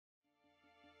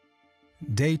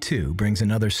Day 2 brings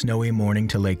another snowy morning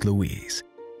to Lake Louise.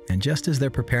 And just as they're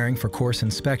preparing for course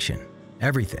inspection,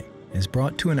 everything is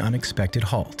brought to an unexpected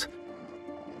halt.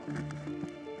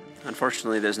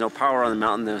 Unfortunately, there's no power on the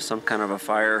mountain. There was some kind of a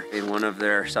fire in one of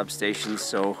their substations,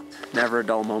 so never a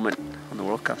dull moment on the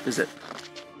World Cup visit.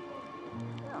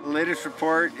 The latest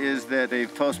report is that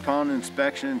they've postponed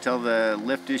inspection until the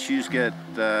lift issues get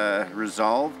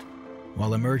resolved.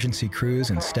 While emergency crews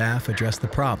and staff address the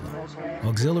problem,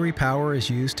 auxiliary power is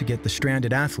used to get the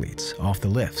stranded athletes off the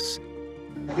lifts.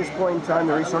 At this point in time,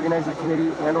 the race organizing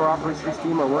committee and our operations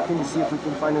team are working to see if we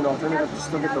can find an alternative to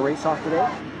still get the race off today.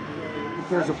 If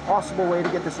there's a possible way to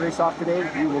get this race off today,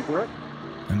 we will do it.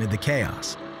 Amid the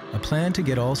chaos, a plan to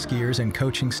get all skiers and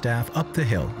coaching staff up the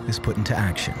hill is put into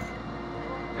action.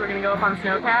 We're going to go up on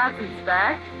snowcats,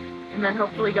 inspect, and then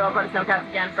hopefully go up on snowcats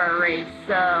again for a race.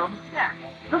 So, yeah,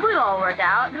 hopefully it'll all work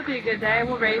out. It'll be a good day.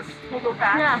 We'll race. We'll go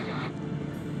fast. Yeah.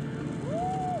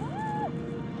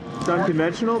 It's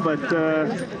unconventional, but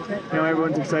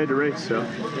everyone's excited to race, so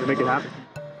we'll make it happen.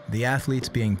 The athletes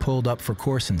being pulled up for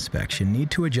course inspection need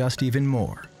to adjust even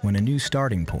more when a new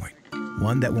starting point,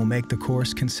 one that will make the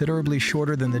course considerably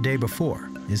shorter than the day before,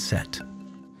 is set.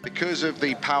 Because of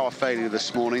the power failure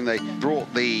this morning, they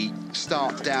brought the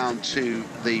start down to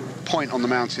the point on the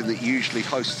mountain that usually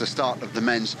hosts the start of the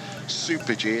men's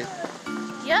Super G.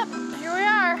 Yep, here we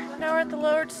are. Now we're at the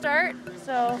lowered start,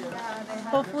 so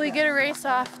hopefully get a race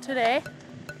off today.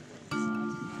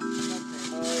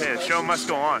 Hey, the show must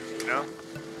go on, you know?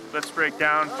 Lifts break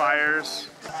down, fires,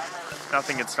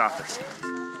 nothing can stop us.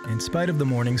 In spite of the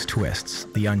morning's twists,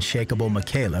 the unshakable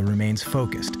Mikaela remains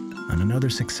focused on another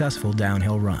successful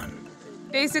downhill run.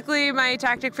 Basically, my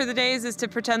tactic for the days is to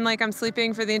pretend like I'm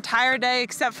sleeping for the entire day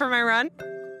except for my run.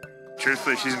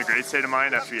 Truthfully, she's in a great state of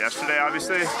mind after yesterday,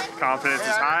 obviously. Confidence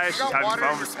is high, she's having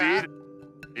fun with speed.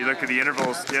 You look at the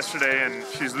intervals yesterday, and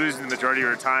she's losing the majority of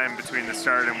her time between the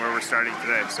start and where we're starting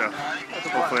today, so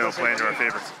hopefully it'll play into our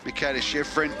favor. Mikaela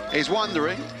Shiffrin is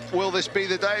wondering, will this be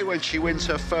the day when she wins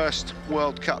her first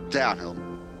World Cup downhill?